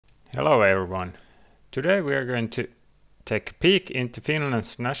Hello everyone. Today we are going to take a peek into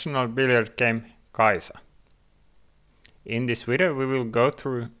Finland's national billiard game Kaisa. In this video we will go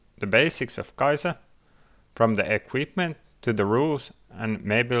through the basics of Kaisa, from the equipment to the rules and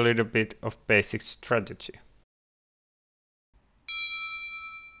maybe a little bit of basic strategy.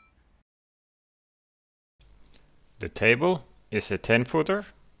 The table is a 10-footer,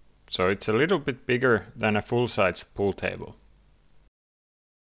 so it's a little bit bigger than a full-size pool table.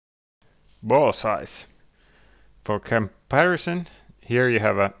 Ball size. For comparison, here you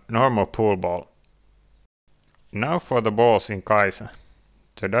have a normal pool ball. Now for the balls in Kaisa.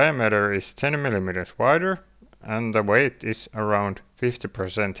 The diameter is 10 mm wider and the weight is around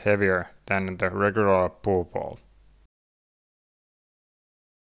 50% heavier than the regular pool ball.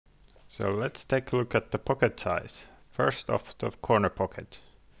 So let's take a look at the pocket size. First off, the corner pocket.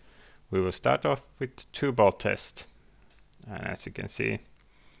 We will start off with the 2-ball test. And as you can see,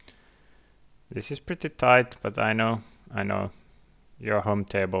 this is pretty tight, but I know your home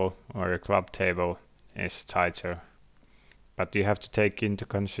table or your club table is tighter. But you have to take into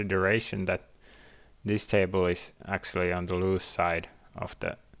consideration that this table is actually on the loose side of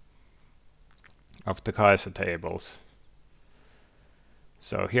the Kaisa tables.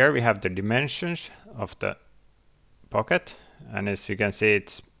 So here we have the dimensions of the pocket, and as you can see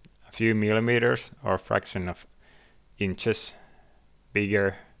it's a few millimeters or a fraction of inches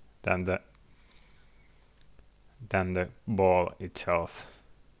bigger than the ball itself.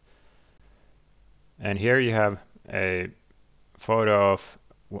 And here you have a photo of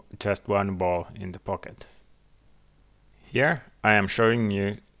just one ball in the pocket. Here I am showing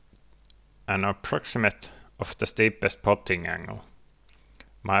you an approximate of the steepest potting angle.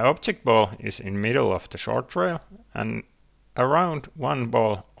 My object ball is in middle of the short rail and around one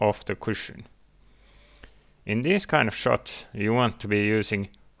ball off the cushion. In these kind of shots you want to be using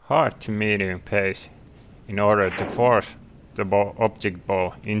hard to medium pace in order to force the object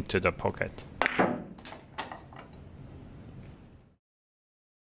ball into the pocket.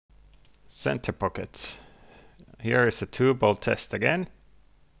 Center pockets. Here is a 2-ball test again,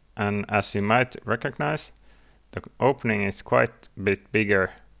 and as you might recognize, the opening is quite a bit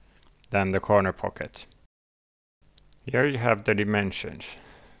bigger than the corner pocket. Here you have the dimensions.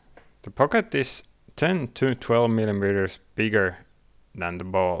 The pocket is 10 to 12 mm bigger than the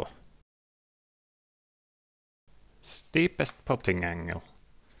ball. Steepest potting angle.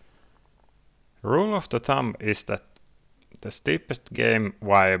 Rule of the thumb is that the steepest game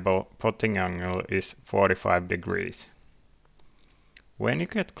viable potting angle is 45 degrees. When you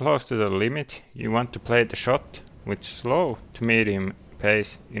get close to the limit, you want to play the shot with slow to medium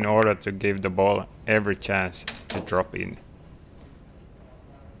pace in order to give the ball every chance to drop in.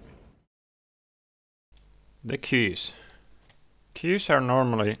 The cues. Cues are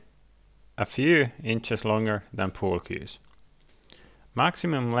normally a few inches longer than pool cues.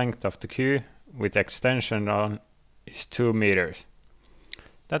 Maximum length of the cue with extension on is 2 meters.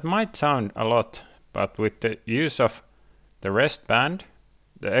 That might sound a lot, but with the use of the rest band,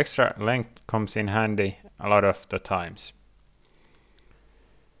 the extra length comes in handy a lot of the times.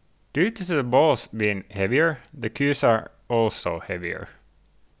 Due to the balls being heavier, the cues are also heavier.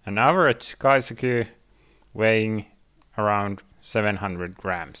 An average Kaisa cue weighing around 700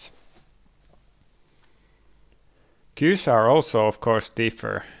 grams. Cues are also of course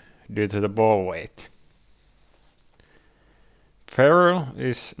differ due to the ball weight. Ferrule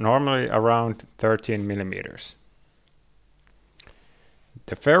is normally around 13 millimeters.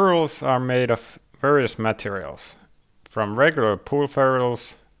 The ferrules are made of various materials, from regular pool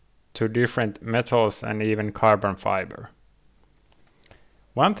ferrules to different metals and even carbon fiber.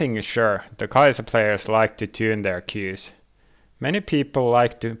 One thing is sure, the Kaisa players like to tune their cues. Many people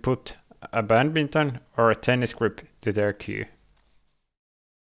like to put a badminton or a tennis grip to their cue.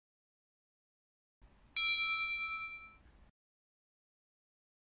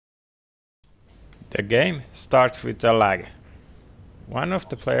 The game starts with a lag. One of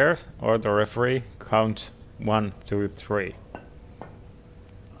the players or the referee counts 1, 2, 3.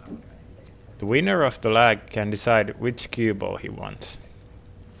 The winner of the lag can decide which cue ball he wants.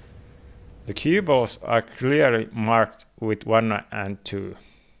 The cue balls are clearly marked with 1 and 2,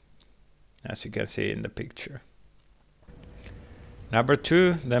 as you can see in the picture. Number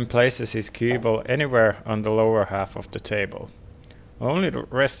 2 then places his cue ball anywhere on the lower half of the table. Only the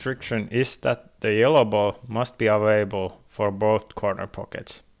restriction is that the yellow ball must be available for both corner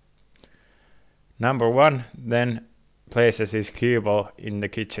pockets. Number 1 then places his cue ball in the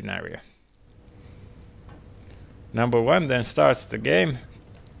kitchen area. Number 1 then starts the game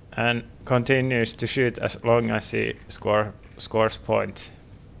and continues to shoot as long as he scores points.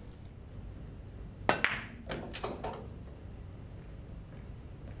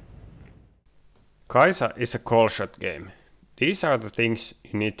 Kaisa is a call shot game. These are the things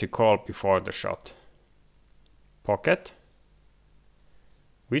you need to call before the shot. Pocket,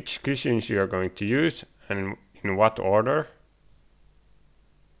 which cushions you are going to use and in what order,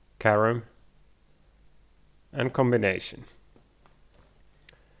 carom, and combination.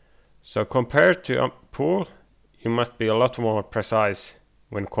 So compared to a pool, you must be a lot more precise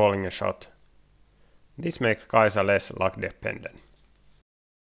when calling a shot. This makes Kaisa less luck dependent.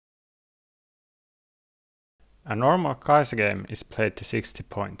 A normal Kaisa game is played to 60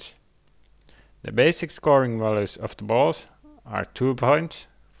 points. The basic scoring values of the balls are 2 points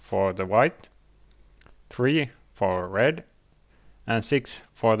for the white, 3 for red, and 6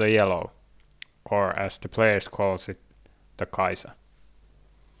 for the yellow, or as the players calls it, the Kaisa.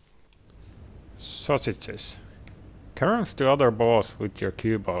 Sausages. Caroms to other balls with your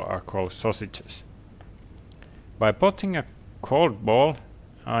cue ball are called sausages. By putting a cold ball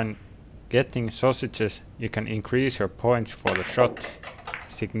and getting sausages, you can increase your points for the shot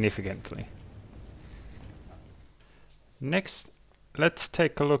significantly. Next, let's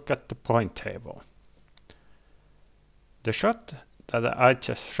take a look at the point table. The shot that I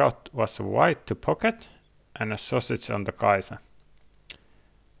just shot was a white to pocket and a sausage on the Kaisa.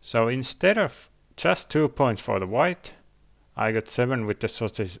 So instead of just 2 points for the white, I got 7 with the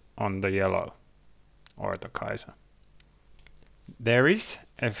sausage on the yellow, or the Kaisa. There is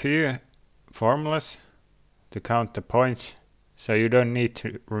a few formulas to count the points, so you don't need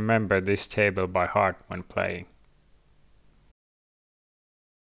to remember this table by heart when playing.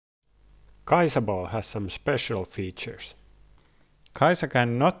 Kaisa ball has some special features. Kaisa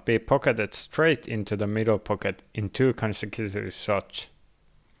cannot be pocketed straight into the middle pocket in 2 consecutive shots.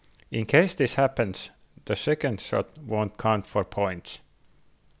 In case this happens, the second shot won't count for points.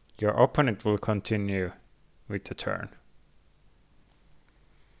 Your opponent will continue with the turn.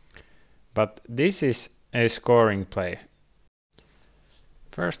 But this is a scoring play.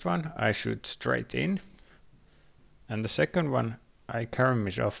 First one I shoot straight in, and the second one I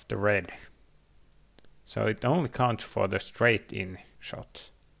caromish off the red. So it only counts for the straight in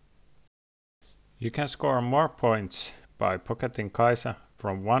shots. You can score more points by pocketing Kaisa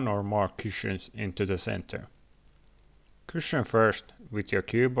from 1 or more cushions into the center. Cushion first with your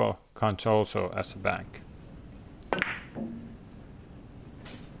cue ball counts also as a bank.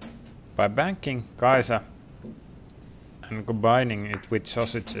 By banking Kaisa and combining it with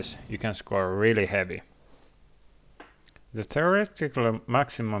sausages, you can score really heavy. The theoretical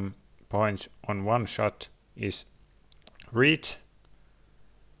maximum points on one shot is reach.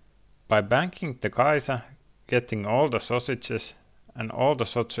 By banking the Kaisa, getting all the sausages and all the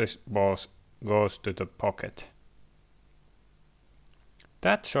sausage balls goes to the pocket.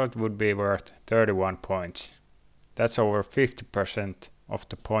 That shot would be worth 31 points. That's over 50% of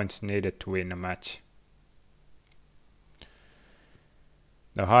the points needed to win a match.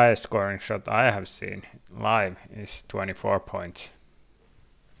 The highest scoring shot I have seen live is 24 points.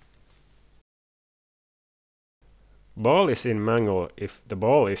 Ball is in mangle if the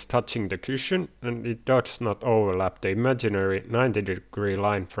ball is touching the cushion and it does not overlap the imaginary 90-degree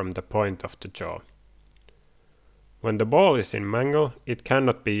line from the point of the jaw. When the ball is in mangle, it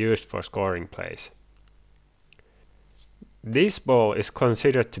cannot be used for scoring plays. This ball is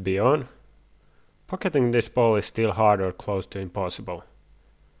considered to be on. Pocketing this ball is still hard or close to impossible,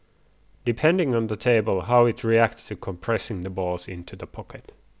 depending on the table how it reacts to compressing the balls into the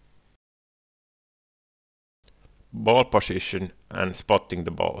pocket. Ball position and spotting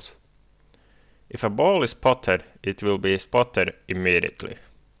the balls. If a ball is spotted, it will be spotted immediately.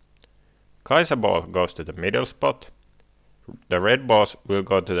 Kaisa ball goes to the middle spot. The red balls will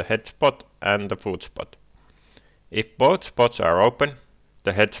go to the head spot and the foot spot. If both spots are open,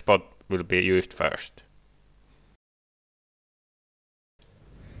 the head spot will be used first.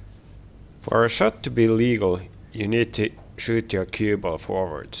 For a shot to be legal, you need to shoot your cue ball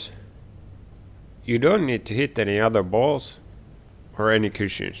forwards. You don't need to hit any other balls or any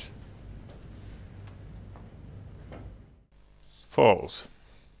cushions. Falls.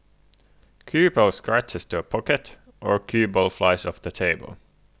 Cue ball scratches to a pocket or cue ball flies off the table.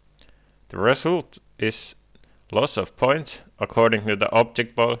 The result is loss of points according to the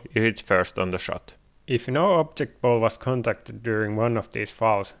object ball you hit first on the shot. If no object ball was contacted during one of these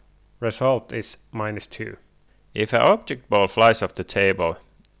fouls, result is -2. If an object ball flies off the table,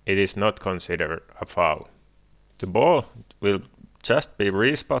 it is not considered a foul. The ball will just be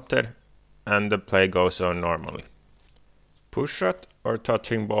respotted and the play goes on normally. Push shot or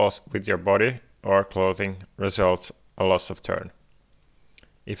touching balls with your body or clothing results a loss of turn.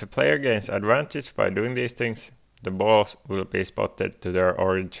 If a player gains advantage by doing these things, the balls will be spotted to their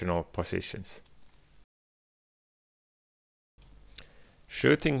original positions.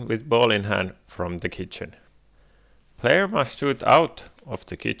 Shooting with ball in hand from the kitchen. Player must shoot out of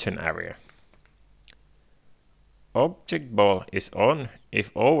the kitchen area. Object ball is on if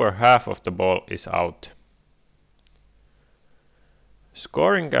over half of the ball is out.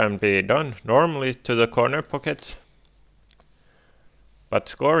 Scoring can be done normally to the corner pockets, but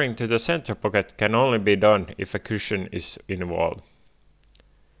scoring to the center pocket can only be done if a cushion is involved.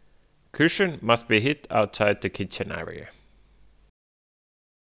 Cushion must be hit outside the kitchen area.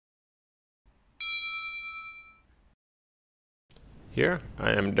 Here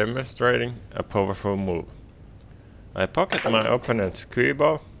I am demonstrating a powerful move. I pocket my opponent's cue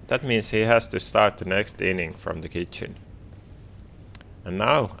ball, that means he has to start the next inning from the kitchen. And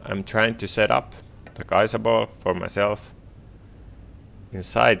now I'm trying to set up the Kaisa ball for myself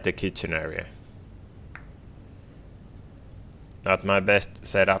inside the kitchen area. Not my best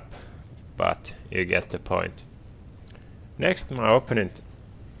setup, but you get the point. Next, my opponent,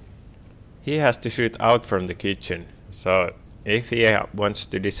 he has to shoot out from the kitchen, so if he wants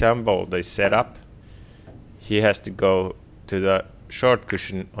to disassemble this setup, he has to go to the short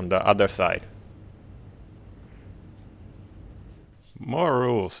cushion on the other side. More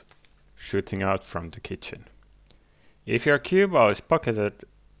rules shooting out from the kitchen. If your cue ball is pocketed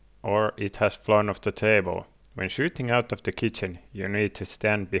or it has flown off the table, when shooting out of the kitchen you need to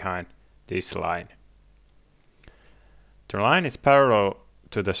stand behind this line. The line is parallel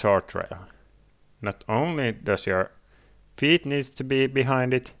to the short rail. Not only does your feet need to be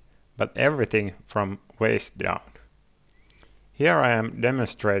behind it, but everything from waist down. Here I am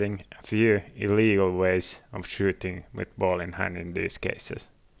demonstrating a few illegal ways of shooting with ball in hand in these cases.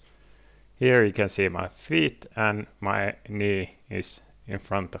 Here you can see my feet and my knee is in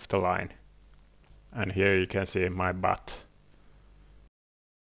front of the line. And here you can see my butt.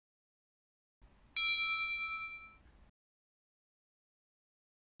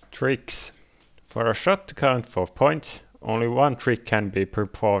 Tricks. For a shot to count for points, only one trick can be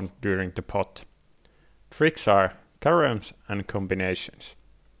performed during the pot. Tricks are caroms and combinations.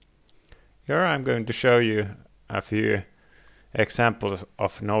 Here I'm going to show you a few examples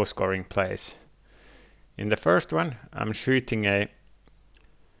of no scoring plays. In the first one I'm shooting a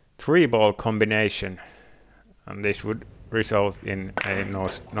 3-ball combination, and this would result in a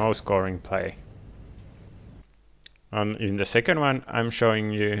no scoring play. And in the second one I'm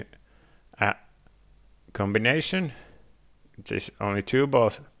showing you a combination, which is only 2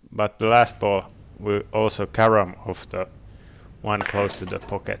 balls, but the last ball will also carom off the one close to the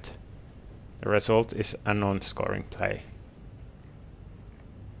pocket. The result is a non-scoring play.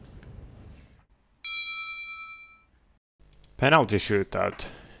 Penalty shootout.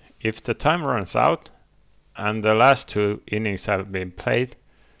 If the time runs out and the last 2 innings have been played,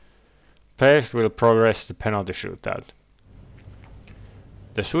 players will progress to penalty shootout.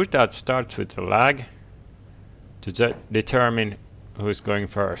 The shootout starts with a lag to determine who is going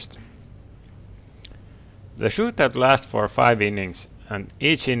first. The shootout lasts for 5 innings, and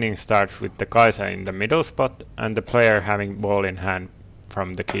each inning starts with the Kaisa in the middle spot and the player having ball in hand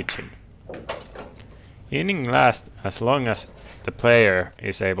from the kitchen. Inning lasts as long as the player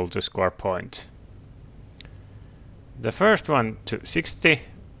is able to score points. The first one to 60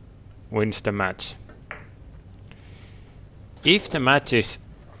 wins the match. If the match is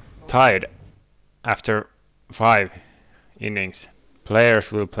tied after 5 innings,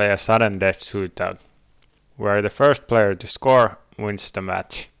 players will play a sudden death shootout, where the first player to score wins the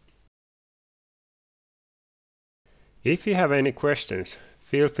match. If you have any questions,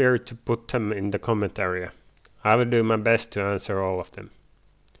 feel free to put them in the comment area. I will do my best to answer all of them.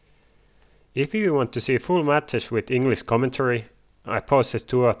 If you want to see full matches with English commentary, I posted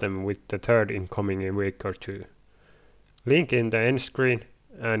 2 of them with the third incoming in a week or 2. Link in the end screen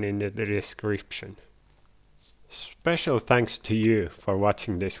and in the description. Special thanks to you for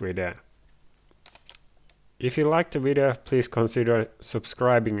watching this video. If you liked the video, please consider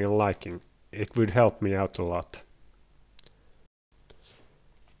subscribing and liking. It would help me out a lot.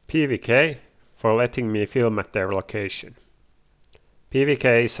 PVK for letting me film at their location.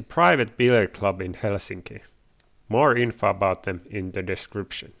 PVK is a private billiard club in Helsinki. More info about them in the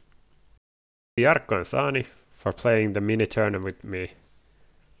description. Jarkko and Sani for playing the mini tournament with me.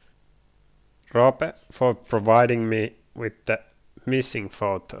 Roope for providing me with the missing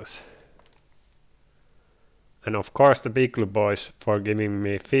photos. And of course the Big Blue Boys for giving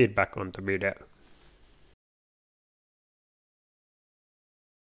me feedback on the video.